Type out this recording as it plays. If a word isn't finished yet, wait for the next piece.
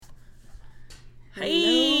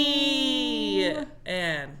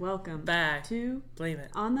again. Welcome back to Blame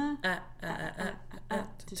It on the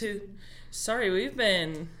Attitude. Sorry, we've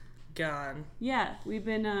been gone. Yeah, we've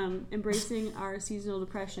been embracing our seasonal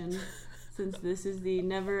depression since this is the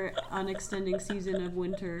never unextending season of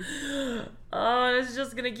winter. Oh, it's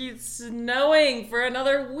just gonna keep snowing for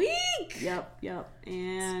another week. Yep.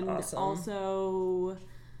 And awesome. Also,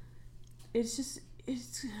 it's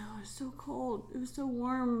so cold. It was so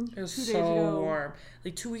warm. It was 2 days so ago. warm.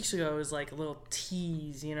 Like 2 weeks ago, it was like a little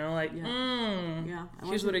tease, you know, like, Yeah.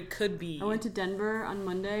 Here's what it could be. I went to Denver on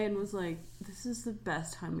Monday and was like, this is the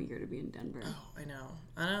best time of year to be in Denver. Oh, I know.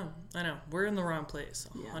 We're in the wrong place,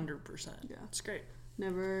 100%. Yeah. It's great.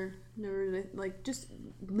 Never, like, just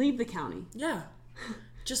leave the county. Yeah.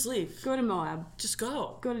 Just leave. Go to Moab. Just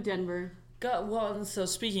go. Go to Denver. Well, so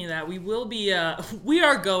speaking of that, we will be, we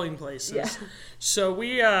are going places. Yeah. So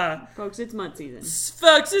we, Folks, it's mud season.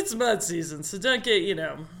 it's mud season, so don't get,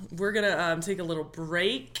 we're gonna, take a little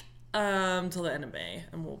break, till the end of May,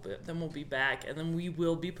 and we'll be back, and then we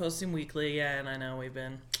will be posting weekly again. I know we've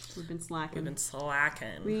been slacking.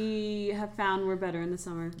 We have found we're better in the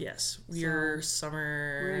summer. Yes, we're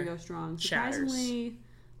summer. We're gonna go strong. Chatters. Surprisingly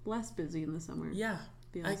less busy in the summer. Yeah.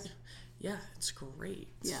 Feels. Yeah, it's great.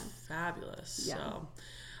 It's fabulous. Yeah. So,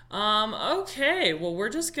 okay. Well, we're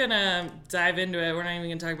just gonna dive into it. We're not even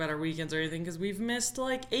gonna talk about our weekends or anything because we've missed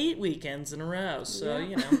like 8 weekends in a row. So,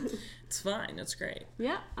 it's fine. It's great.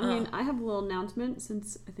 Yeah. I mean, I have a little announcement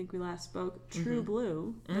since I think we last spoke. True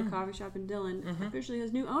Blue, the coffee shop in Dillon, officially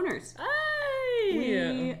has new owners.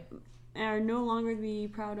 Hey! We are no longer the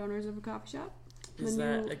proud owners of a coffee shop. Is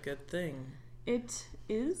that a good thing? It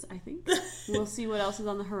is, I think. We'll see what else is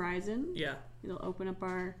on the horizon. Yeah. It'll open up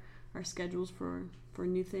our schedules for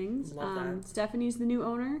new things. Love that. Stephanie's the new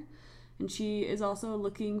owner, and she is also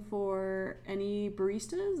looking for any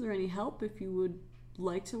baristas or any help if you would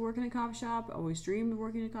like to work in a coffee shop. Always dreamed of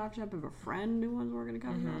working in a coffee shop. Have a friend who wants to work in a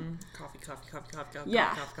coffee shop. Coffee.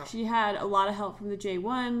 Yeah. Coffee. She had a lot of help from the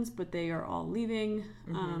J1s, but they are all leaving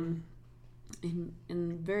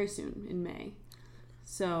in very soon, in May.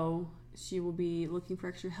 So she will be looking for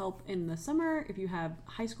extra help in the summer if you have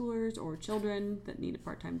high schoolers or children that need a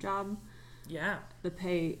part-time job. Yeah. The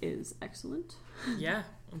pay is excellent. Yeah,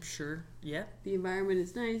 I'm sure. Yeah. The environment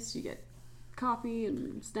is nice. You get coffee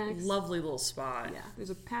and snacks. Lovely little spot. Yeah. There's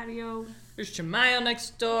a patio. There's Chimayo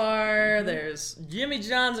next door. There's Jimmy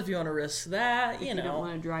John's if you want to risk that. If you don't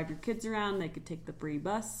want to drive your kids around, they could take the free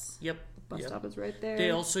bus. Yep. The bus stop is right there.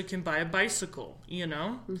 They also can buy a bicycle,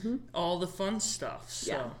 all the fun stuff.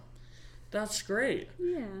 So that's great.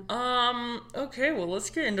 Yeah. Okay, well, let's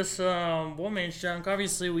get into some woman's junk.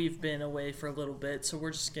 Obviously, we've been away for a little bit, so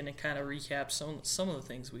we're just going to kind of recap some of the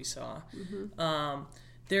things we saw. I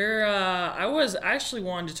was actually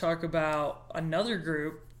wanting to talk about another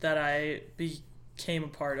group that I became a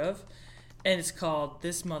part of, and it's called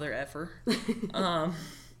This Mother Effer. And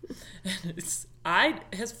it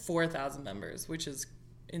has 4,000 members, which is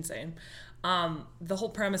insane. The whole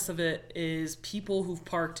premise of it is people who've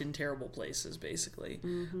parked in terrible places, basically.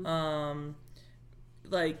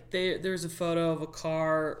 There's a photo of a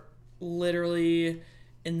car literally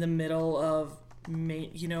in the middle of in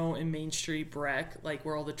Main Street, Breck, like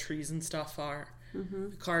where all the trees and stuff are.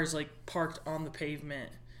 The car is like parked on the pavement,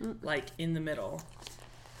 like in the middle.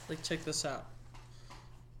 Like, check this out.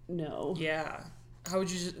 No. Yeah. How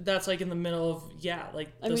would you? That's like in the middle of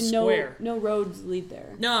square. No roads lead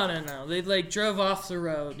there. No. They like drove off the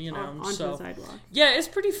road, onto the sidewalk. Yeah, it's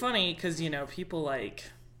pretty funny because people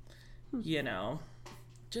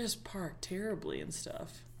just park terribly and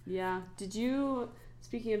stuff. Yeah.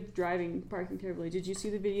 Speaking of parking terribly, did you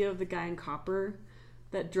see the video of the guy in Copper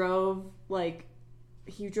that drove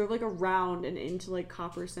around and into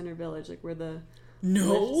Copper Center Village, like where the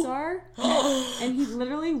lifts are, and he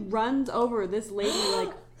literally runs over this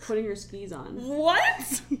lady putting her skis on.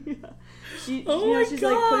 What? Yeah. She's God. Putting her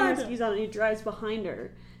skis on, and he drives behind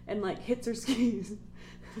her and hits her skis.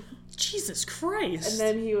 Jesus Christ! And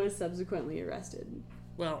then he was subsequently arrested.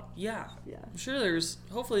 Well, yeah. Yeah. I'm sure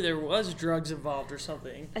hopefully there was drugs involved or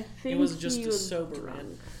something. I think it was just he a was sober drunk.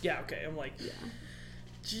 man. Yeah. Okay. I'm like, yeah.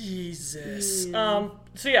 Jesus.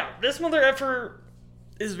 Yeah. This mother effer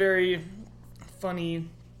is very funny.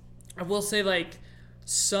 I will say,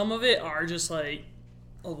 some of it are just a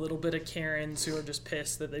little bit of Karens who are just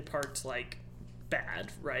pissed that they parked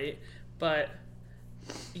bad, right? But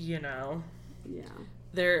Yeah.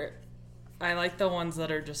 I like the ones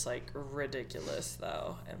that are just ridiculous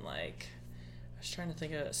though, and I was trying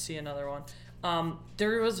to see another one.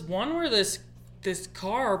 There was one where this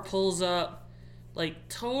car pulls up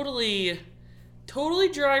totally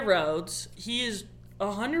dry roads. He is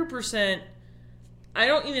 100% I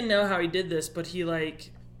don't even know how he did this, but he,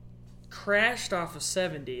 like, crashed off of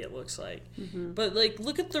 70, it looks like. Mm-hmm. But, like,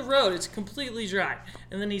 look at the road. It's completely dry.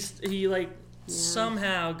 And then he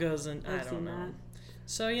somehow goes in. I don't know. That.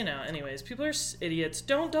 So, anyways, people are idiots.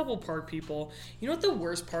 Don't double park people. You know what the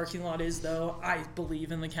worst parking lot is, though, I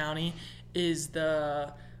believe, in the county, is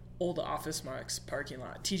the old Office Max parking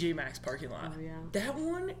lot, TJ Maxx parking lot. Oh, yeah. That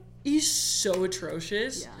one is so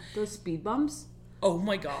atrocious. Yeah. Those speed bumps. Oh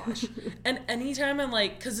my gosh. And anytime I'm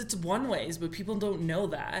like, because it's one ways, but people don't know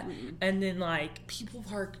that. Mm-mm. And then, like, people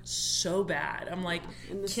park so bad. I'm like,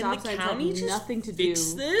 and the can the county just nothing to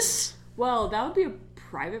fix this? Well, that would be a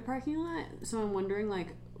private parking lot. So I'm wondering, like,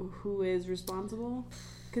 who is responsible?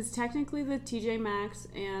 Because technically the TJ Maxx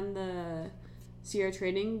and the Sierra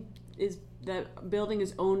Trading that building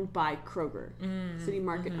is owned by Kroger. City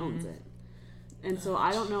Market owns it. And so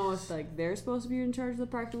I don't know if, like, they're supposed to be in charge of the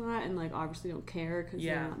parking lot and, like, obviously don't care because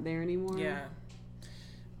they're not there anymore. Yeah.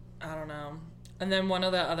 I don't know. And then one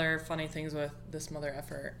of the other funny things with this mother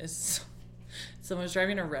effer is someone was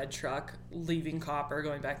driving a red truck leaving Copper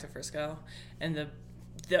going back to Frisco, and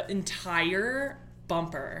the entire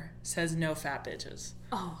bumper says "No fat bitches."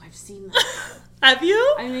 Oh, I've seen that. Have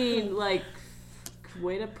you? I mean, like,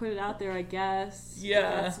 way to put it out there, I guess.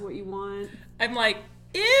 Yeah. That's what you want. I'm like,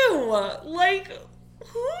 ew! Like,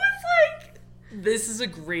 who is like, this is a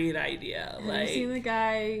great idea. Have like, you seen the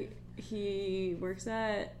guy he works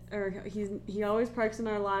at, or he always parks in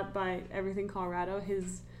our lot by Everything Colorado?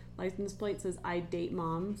 His license plate says "I date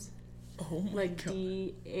moms." Oh my like God.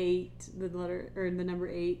 D8, the letter or the number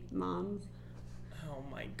 8 moms. Oh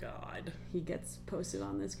my God. He gets posted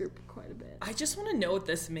on this group quite a bit. I just want to know what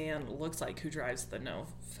this man looks like who drives the No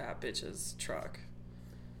Fat Bitches truck.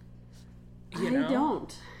 I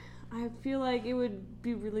don't. I feel like it would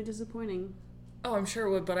be really disappointing. Oh, I'm sure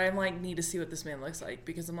it would, but I'm like, need to see what this man looks like,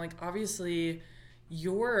 because I'm like, obviously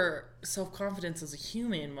your self-confidence as a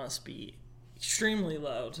human must be extremely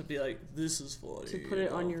low to be like, this is funny. To put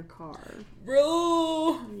it on your car.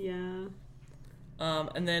 Bro! Yeah.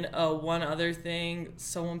 And then one other thing,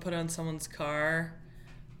 someone put on someone's car,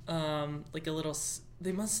 like a little,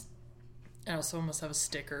 someone must have a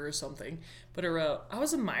sticker or something, but it wrote, "I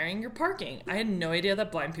was admiring your parking. I had no idea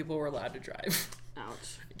that blind people were allowed to drive."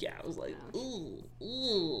 Ouch. Yeah, I was like, Ouch.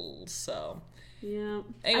 ooh, so. Yeah.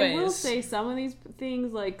 Anyways. I will say some of these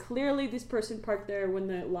things, like, clearly this person parked there when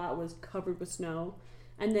the lot was covered with snow,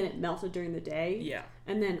 and then it melted during the day. Yeah.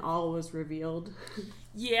 And then all was revealed.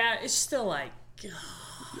 Yeah, it's still like,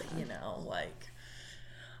 like.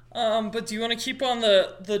 But do you want to keep on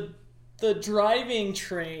the driving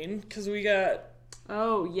train? Because we got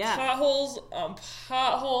Oh, yeah. potholes on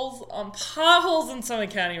potholes on potholes in Summit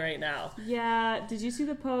County right now. Yeah. Did you see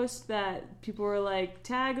the post that people were like,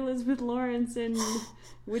 tag Elizabeth Lawrence and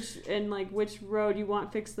which road you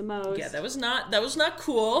want fixed the most? Yeah, that was not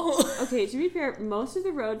cool. Okay, to be fair, most of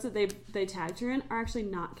the roads that they tagged her in are actually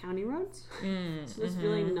not county roads. So there's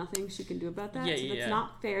really nothing she can do about that. So that's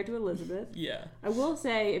not fair to Elizabeth. Yeah. I will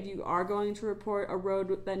say, if you are going to report a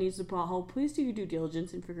road that needs a pothole, please do your due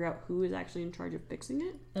diligence and figure out who is actually in charge of fixing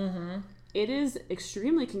it. It is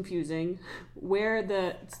extremely confusing where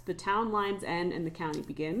the town lines end and the county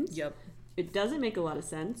begins. Yep. It doesn't make a lot of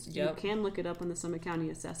sense. Yep. You can look it up on the Summit County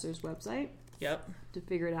Assessor's website. Yep. To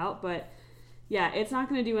figure it out, but yeah, it's not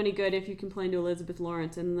going to do any good if you complain to Elizabeth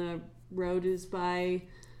Lawrence and the road is by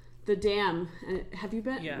the dam. And have you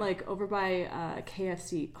been like over by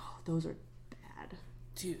KFC? Oh, those are bad,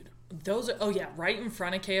 dude. Those are right in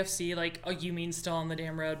front of KFC. Like, oh, you mean still on the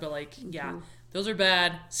damn road, but like, yeah, those are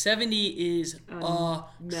bad. 70 is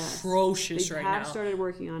atrocious right now. They have started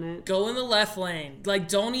working on it. Go in the left lane. Like,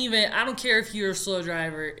 don't even. I don't care if you're a slow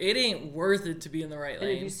driver. It ain't worth it to be in the right lane.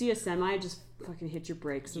 And if you see a semi, just fucking hit your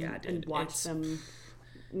brakes and watch them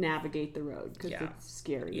navigate the road because it's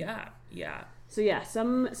scary. Yeah, yeah. So yeah,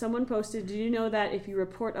 someone posted, did you know that if you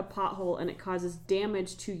report a pothole and it causes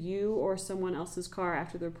damage to you or someone else's car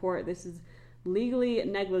after the report, this is legally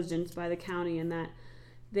negligence by the county and that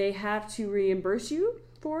they have to reimburse you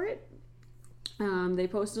for it? They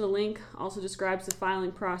posted a link, also describes the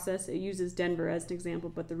filing process. It uses Denver as an example,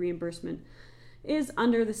 but the reimbursement is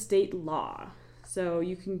under the state law. So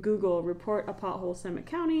you can Google report a pothole Summit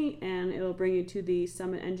County and it'll bring you to the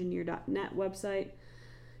summitengineer.net website.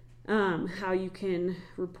 How you can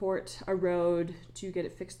report a road to get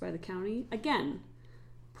it fixed by the county. Again,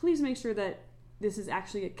 please make sure that this is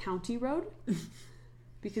actually a county road.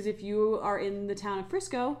 Because if you are in the town of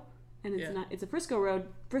Frisco and it's a Frisco road,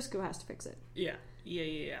 Frisco has to fix it. Yeah.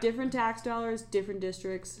 Different tax dollars, different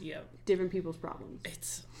districts, different people's problems.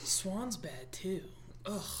 It's Swan's bad too.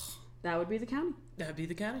 Ugh. That would be the county. That'd be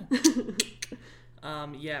the county.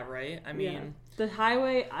 Yeah, right. I mean, the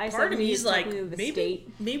highway I-70 part of me is is like, technically the maybe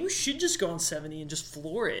state. we should just go on 70 and just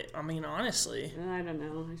floor it. I mean, honestly. I don't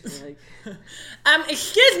know. I feel like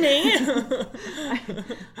Excuse me.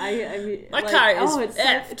 I mean, My like, car is it's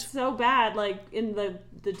effed. it's so bad. Like in the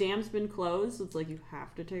dam's been closed. So it's like you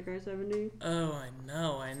have to take I-70. Oh,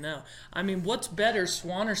 I know. I mean, what's better,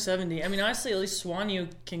 Swan or 70? I mean, honestly, at least Swan you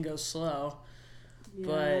can go slow.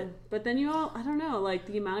 Yeah. But then I don't know, like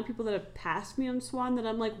the amount of people that have passed me on Swan that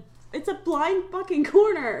I'm like, it's a blind fucking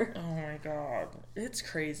corner. Oh my god. It's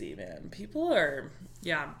crazy, man. People are,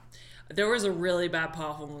 yeah. There was a really bad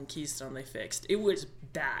pothole in Keystone they fixed. It was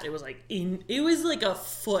bad. It was like a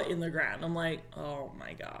foot in the ground. I'm like, oh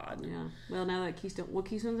my god. Yeah. Well, now that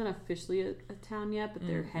Keystone's not officially a town yet, but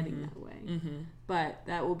they're heading that way. Mm-hmm. But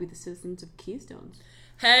that will be the citizens of Keystone.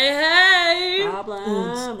 Hey!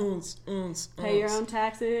 Problem. Pay your own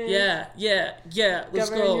taxes. Yeah. Let's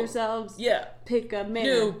govern go. yourselves. Yeah. Pick a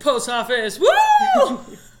mayor. New post office. Woo!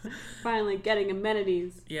 Finally getting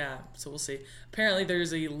amenities. Yeah, so we'll see. Apparently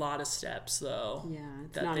there's a lot of steps, though. Yeah,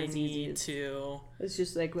 it's that not they as easy need as, to. It's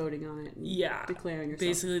just like voting on it and declaring yourself.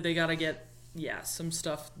 Basically, they got to get, some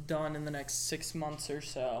stuff done in the next 6 months or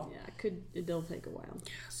so. Yeah, it'll take a while.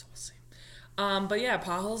 Yeah, so we'll see. But yeah,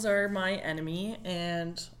 potholes are my enemy,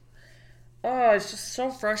 and it's just so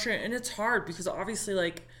frustrating, and it's hard because obviously,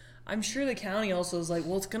 like, I'm sure the county also is like,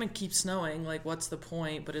 well, it's gonna keep snowing, like, what's the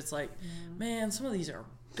point? But it's like, man, some of these are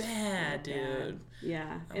bad, dude.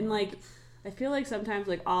 Yeah, and like, I feel like sometimes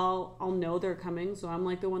like I'll know they're coming, so I'm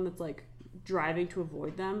like the one that's like driving to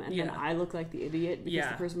avoid them, and then I look like the idiot because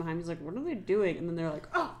the person behind me is like, what are they doing? And then they're like,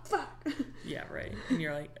 oh fuck. Yeah, right. And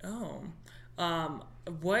you're like, oh.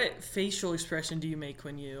 What facial expression do you make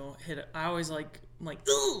when you hit it? I always like,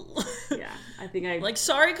 ooh. Yeah, I think I like,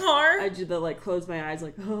 sorry, car. I do the like close my eyes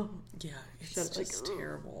like, oh. Yeah, it's just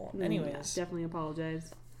terrible. Anyways, definitely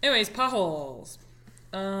apologize. Anyways, potholes.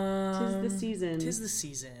 Tis the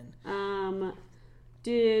season.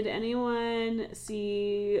 Did anyone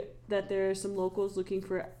see that there are some locals looking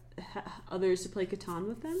for others to play Catan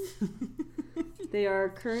with them? They are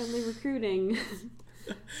currently recruiting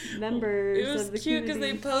members. It was of the cute because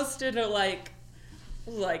community. they posted it like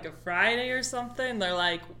a Friday or something. They're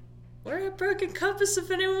like, we're at Broken Compass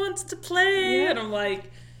if anyone wants to play. And I'm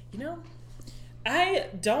like, I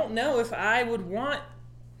don't know if I would want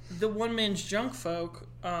the one man's junk folk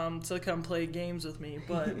to come play games with me,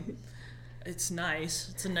 but it's nice.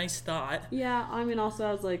 It's a nice thought. Yeah, I mean, also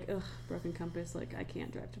I was like, ugh, Broken Compass, like I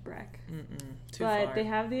can't drive to Breck. Too but far. They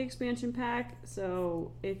have the expansion pack,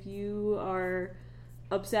 so if you are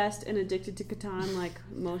obsessed and addicted to Catan, like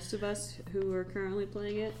most of us who are currently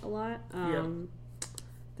playing it a lot,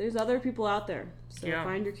 there's other people out there. So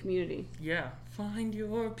find your community. Yeah, find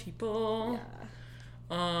your people.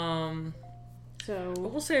 Yeah. So I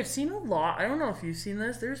will say I've seen a lot. I don't know if you've seen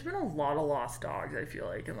this. There's been a lot of lost dogs, I feel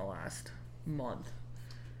like, in the last month.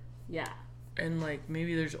 Yeah. And like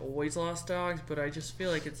maybe there's always lost dogs, but I just feel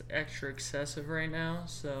like it's extra excessive right now.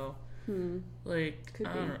 So like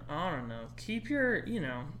I don't know. Keep your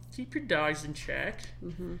dogs in check.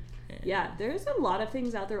 Mm-hmm. Yeah, there's a lot of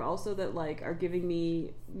things out there also that like are giving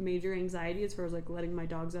me major anxiety as far as like letting my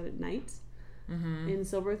dogs out at night. Mm-hmm. In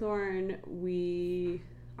Silverthorne,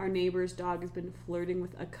 our neighbor's dog has been flirting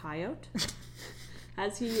with a coyote,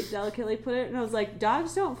 as he delicately put it. And I was like,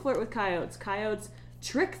 dogs don't flirt with coyotes. Coyotes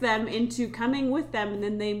trick them into coming with them, and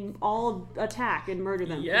then they all attack and murder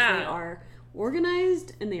them. Yeah. They are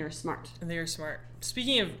organized, and they are smart.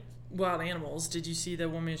 Speaking of wild animals, did you see that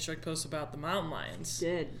one man struck post about the mountain lions?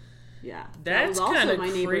 Did. Yeah. That's kind of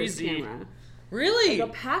crazy. Camera. Really? Like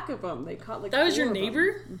a pack of them. They caught like that was 4 your of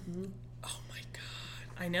neighbor? Mm-hmm. Oh my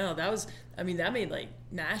god. I know. That made like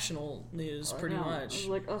national news pretty much. I was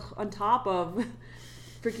like, ugh, on top of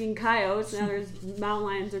freaking coyotes, now there's mountain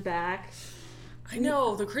lions are back. I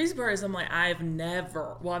know. The crazy part is I'm like, I've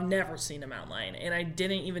never seen a mountain lion, and I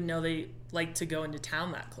didn't even know they like to go into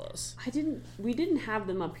town that close. We didn't have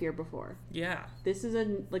them up here before. Yeah. This is a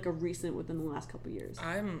recent within the last couple of years.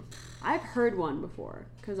 I've heard one before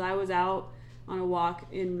because I was out on a walk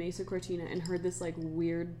in Mesa Cortina and heard this like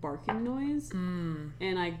weird barking noise,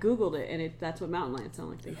 and I googled it, and that's what mountain lions sound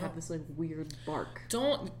like. They have this like weird bark.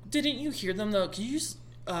 Didn't you hear them though?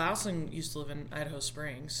 I also used to live in Idaho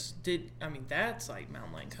Springs. That's like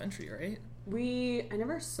mountain lion country, right? I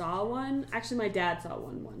never saw one. Actually, my dad saw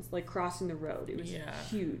one once, like crossing the road. It was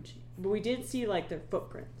huge. But we did see like their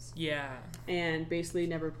footprints. Yeah. And basically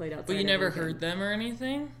never played outside. But you never heard them or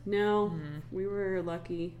anything? No. We were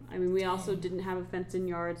lucky. I mean, we also didn't have a fenced-in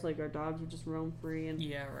yard, so like our dogs would just roam free. And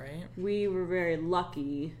yeah, right. We were very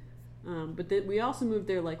lucky But we also moved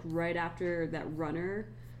there like right after that runner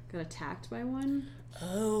got attacked by one.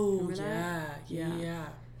 Oh, yeah.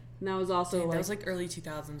 And that was also that was like early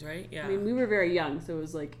 2000s, right? Yeah. I mean, we were very young, so it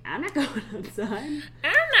was like, I'm not going outside.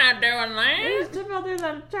 I'm not doing that. There's stuff out there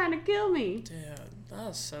that are trying to kill me. Dude, that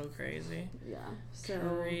was so crazy. Yeah. So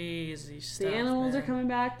crazy stuff. The animals man. are coming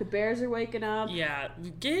back. The bears are waking up. Yeah.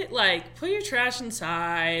 Put your trash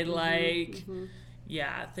inside.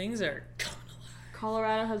 Yeah, things are coming alive.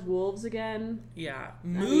 Colorado has wolves again. Yeah.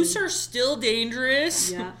 Moose are still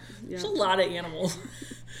dangerous. Yeah. There's a lot of animals.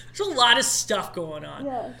 There's a lot of stuff going on.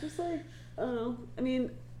 Yeah, just like, I don't know. I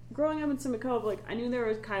mean, growing up in Summit Cove, like, I knew there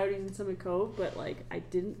was coyotes in Summit Cove, but, like, I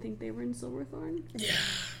didn't think they were in Silverthorne. Yeah.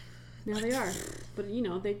 Now they are. But, you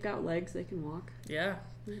know, they've got legs. They can walk. Yeah.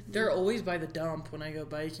 They're always by the dump when I go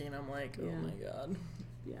biking. I'm like, oh my God.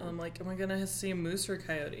 Yeah. I'm like, am I going to see a moose or a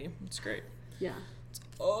coyote? It's great. Yeah. It's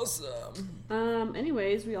awesome.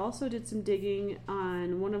 Anyways, we also did some digging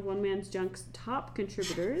on one of One Man's Junk's top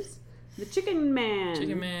contributors, the Chicken Man.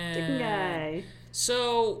 Chicken Man. Chicken guy.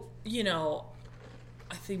 So, you know,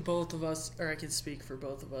 I think both of us, or I can speak for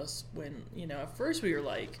both of us, when, you know, at first we were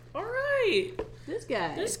like, all right. This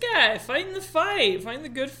guy. Fighting the fight. Fighting the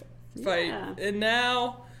good fight. Yeah. And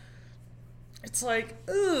now it's like,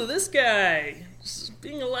 ooh, this guy just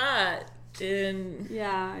being a lot. And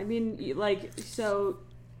yeah, I mean, like, so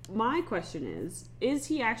my question is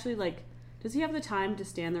he actually, like, does he have the time to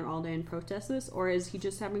stand there all day and protest this, or is he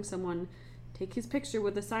just having someone take his picture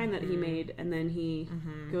with the sign that he made and then he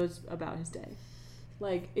goes about his day?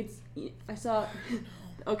 Like, I saw,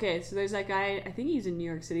 okay, so there's that guy, I think he's in New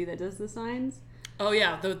York City, that does the signs. Oh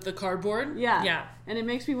yeah, the cardboard? Yeah. And it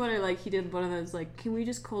makes me wonder, like, he did one of those, like, can we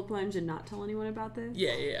just cold plunge and not tell anyone about this?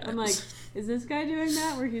 Yeah. I'm like, is this guy doing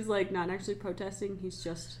that where he's, like, not actually protesting, he's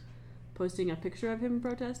just posting a picture of him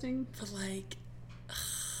protesting? But, like,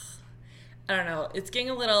 I don't know. It's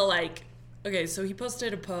getting a little, like, okay, so he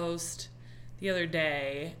posted a post the other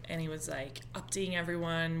day, and he was, like, updating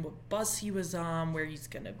everyone what bus he was on, where he's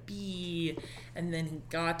gonna be, and then he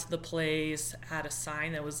got to the place, had a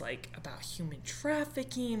sign that was, like, about human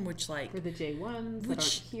trafficking, which, like... For the J1s that aren't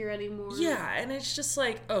here anymore. Yeah, and it's just,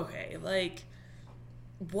 like, okay, like,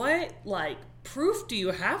 what, like, proof do you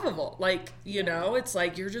have of all... Like, you know, it's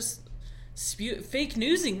like you're just fake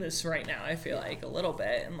newsing this right now, I feel like, a little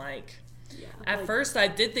bit, and, like... Yeah, At first, I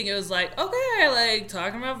did think it was like, okay, like,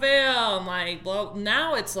 talking about Vail, and like, well,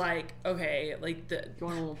 now it's like, okay, like,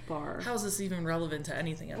 going a little far. How is this even relevant to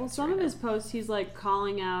anything else? Well, some of his posts, he's, like,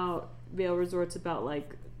 calling out Vail Resorts about,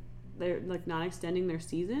 like, they're, like, not extending their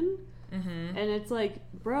season. Mm-hmm. And it's like,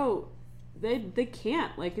 bro, they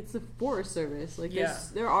can't. Like, it's the Forest Service. Like,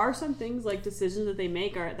 there are some things, like, decisions that they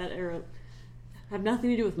make that have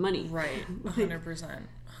nothing to do with money. Right, 100%.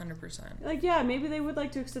 100%. Like, yeah, maybe they would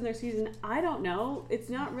like to extend their season. I don't know. It's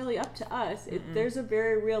not really up to us. There's a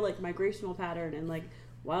very real, like, migrational pattern and, like,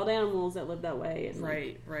 wild animals that live that way. And,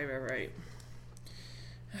 right.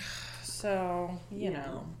 So, you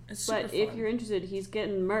know. It's super but if fun. you're interested, he's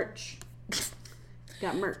getting merch.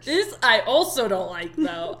 Got merch. This I also don't like,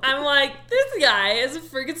 though. I'm like, this guy is a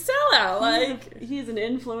freaking sellout. Like, he's an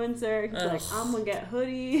influencer. He's like, I'm gonna get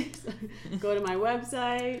hoodies. Go to my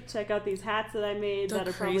website. Check out these hats that I made. That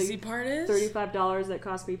are probably $35. That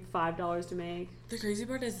cost me $5 to make. The crazy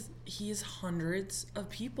part is he has hundreds of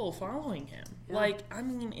people following him. Yeah. Like, I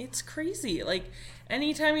mean, it's crazy. Like,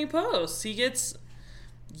 anytime he posts, he gets,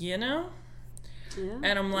 you know. Yeah.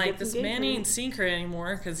 And I'm like, this man ain't secret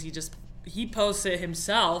anymore because he posts it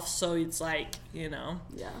himself, so it's like, you know.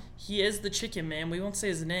 Yeah. He is the Chicken Man. We won't say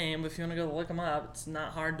his name, but if you want to go look him up, it's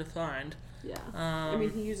not hard to find. Yeah. I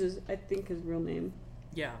mean, he uses, I think, his real name.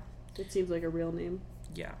 Yeah. It seems like a real name.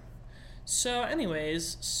 Yeah. So,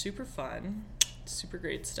 anyways, super fun. Super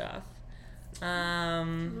great stuff. I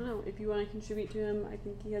don't know. If you want to contribute to him, I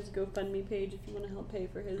think he has a GoFundMe page if you want to help pay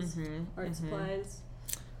for his art supplies.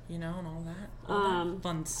 You know, and all that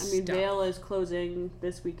fun stuff. I mean, Vail is closing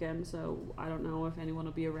this weekend, so I don't know if anyone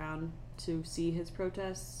will be around to see his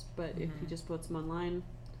protests, but if he just puts them online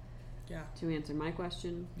to answer my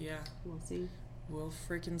question, we'll see. We'll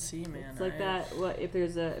freaking see, man. It's like that. What if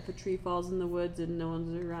if a tree falls in the woods and no one's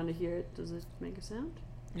around to hear it? Does it make a sound?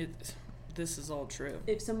 This is all true.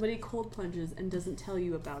 If somebody cold plunges and doesn't tell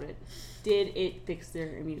you about it, did it fix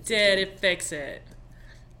their immune system? Did it fix it?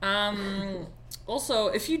 Also,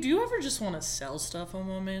 if you do ever just want to sell stuff on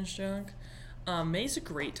One Man's Junk, May's a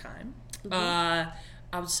great time. I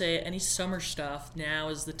would say any summer stuff, now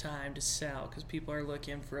is the time to sell because people are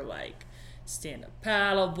looking for, like, stand-up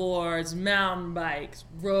paddle boards, mountain bikes,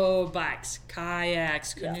 road bikes,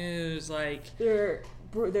 kayaks, canoes, like... They're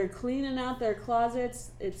they're cleaning out their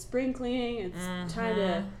closets. It's spring cleaning. It's time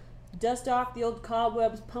to dust off the old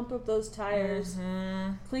cobwebs, pump up those tires,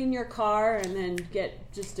 clean your car, and then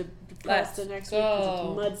get just depressed the next week because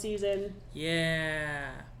it's mud season. Yeah.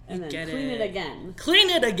 And then clean it again. Clean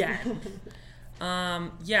it again.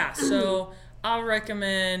 Yeah, so I'll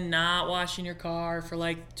recommend not washing your car for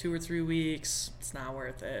like 2 or 3 weeks. It's not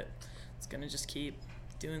worth it. It's going to just keep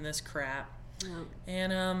doing this crap. Yeah.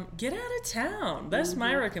 And get out of town. That's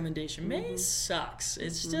my recommendation. May sucks.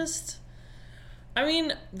 It's just... I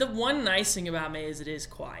mean, the one nice thing about May is it is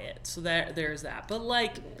quiet. So there's that. But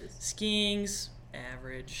like skiing's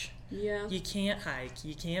average. Yeah. You can't hike.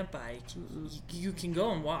 You can't bike. You can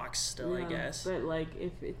go and walk still, I guess. But like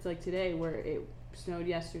if it's like today where it snowed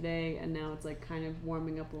yesterday and now it's like kind of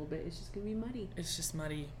warming up a little bit, it's just going to be muddy. It's just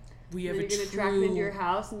muddy. We have a true you're going to track it into your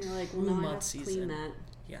house and you're like, well, now I have to clean that.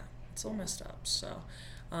 Yeah. It's all messed up. So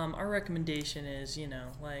our recommendation is,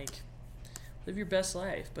 like live your best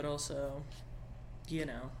life, but also,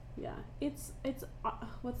 Yeah. It's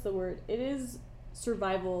what's the word? It is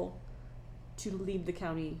survival to leave the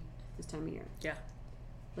county this time of year. Yeah.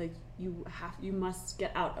 Like you must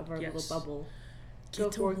get out of our little bubble. Go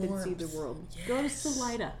Get forth and see the world. Yes. Go to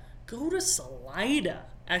Salida. Go to Salida.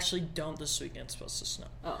 Actually, don't this weekend. It's supposed to snow.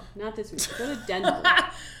 Oh, not this week. Go to Denver.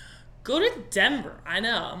 Go to Denver. I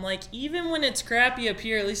know. I'm like, even when it's crappy up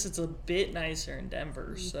here, at least it's a bit nicer in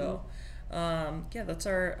Denver. So, yeah,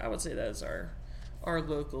 I would say that's our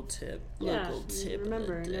local tip. Local tip.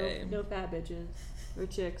 Remember, of the day. No fat bitches or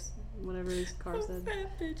chicks, whatever his car said.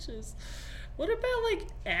 Fat bitches. What about like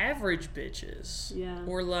average bitches? Yeah.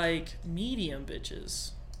 Or like medium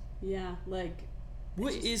bitches? Yeah, like.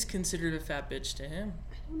 What is considered a fat bitch to him?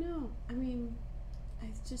 I don't know. I mean, I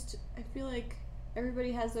feel like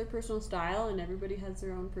everybody has their personal style and everybody has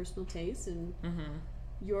their own personal taste, and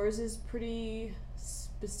yours is pretty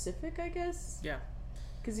specific, I guess. Yeah.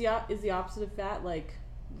 Because is the opposite of fat like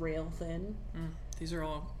rail thin? These are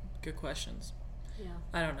all good questions. Yeah.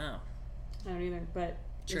 I don't know. I don't either, but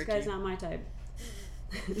Tricky. This guy's not my type.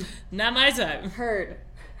 Not my type. Heard.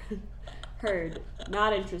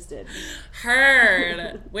 Not interested.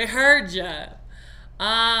 Heard. We heard ya.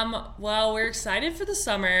 Well, we're excited for the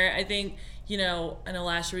summer. I think, I know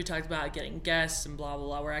last year we talked about getting guests and blah, blah,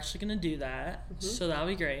 blah. We're actually going to do that. So that'll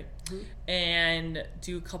be great. And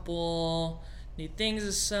do a couple new things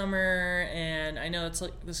this summer. And I know it's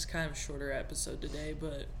like, this is kind of a shorter episode today,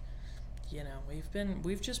 but,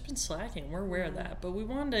 we've just been slacking. We're aware of that. But we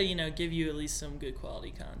wanted to, give you at least some good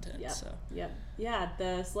quality content. Yep. So. Yep. Yeah,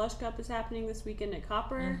 the Slush Cup is happening this weekend at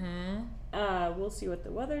Copper. We'll see what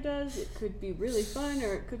the weather does. It could be really fun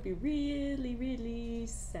or it could be really, really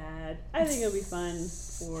sad. I think it'll be fun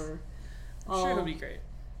for all. I'm sure it'll be great.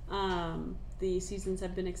 The seasons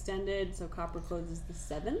have been extended, so Copper closes the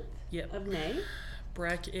 7th of May.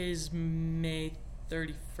 Breck is May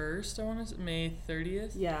 31st, I want to say. May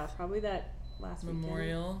 30th? Yeah, probably that last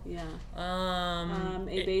Memorial. Weekend. Yeah.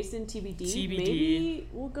 A Basin TBD. Maybe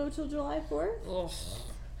we'll go till July 4th. Oh.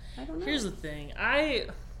 I don't know. Here's the thing. I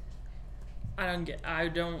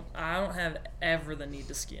don't have ever the need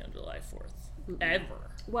to ski on July 4th.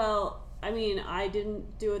 Ever. Well, I mean, I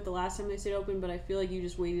didn't do it the last time they stayed open, but I feel like you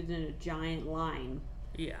just waited in a giant line.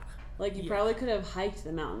 Yeah. Like you probably could have hiked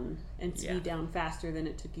the mountain and skied down faster than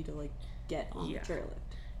it took you to like get on the chairlift.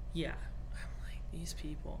 Yeah. I'm like, these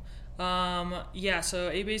people. So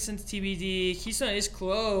A Basin's TBD. Keystone is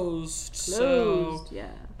closed. So,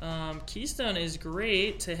 Keystone is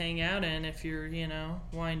great to hang out in if you're,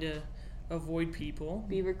 wanting to avoid people.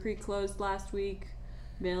 Beaver Creek closed last week.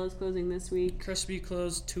 Vail is closing this week. Crespi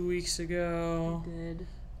closed 2 weeks ago. Did.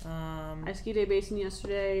 I skied A Basin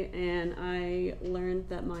yesterday, and I learned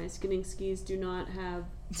that my skinning skis do not have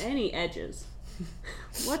any edges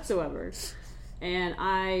whatsoever. And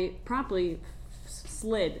I promptly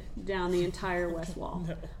slid down the entire west wall.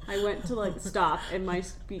 No. I went to stop, and my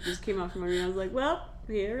feet just came off from under me. I was like, well,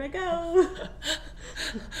 here I go.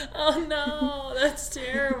 Oh no, that's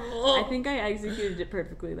terrible. I think I executed it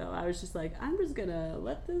perfectly though. I was just like, I'm just gonna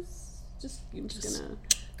let this I'm just gonna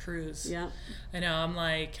cruise. Yeah. I know, I'm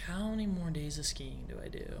like, how many more days of skiing do I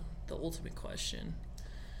do? The ultimate question.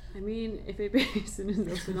 I mean, if A Basin is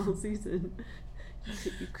open all season,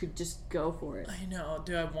 you could just go for it. I know.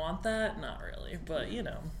 Do I want that? Not really. But,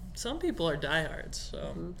 some people are diehards,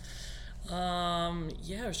 so. I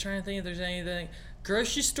was trying to think if there's anything.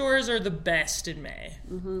 Grocery stores are the best in May.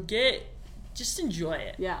 Just enjoy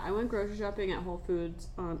it. Yeah, I went grocery shopping at Whole Foods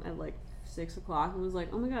at 6 o'clock and was like,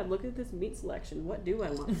 oh my god, look at this meat selection. What do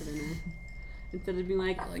I want for dinner? Instead of being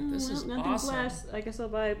like this is nothing awesome. less. I guess I'll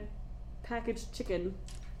buy packaged chicken.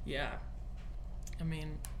 Yeah. I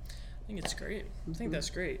mean, I think it's great. I think that's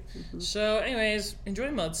great. So, anyways,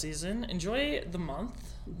 enjoy mud season. Enjoy the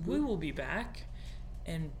month. We will be back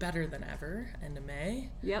and better than ever end of May.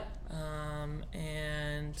 Yep.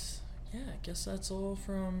 And yeah, I guess that's all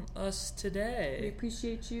from us We today.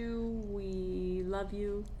 appreciate you. We love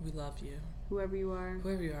you. We love you. Whoever you are.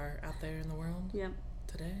 Whoever you are out there in the world Yep.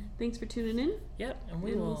 today. Thanks for tuning in. Yep, and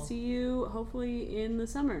we And will we'll see you hopefully in the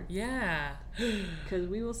summer. Yeah. Because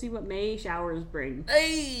we will see what May showers bring.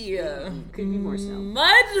 Hey! Could be more snow.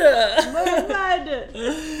 Mud! Mud!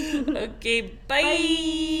 Okay, bye.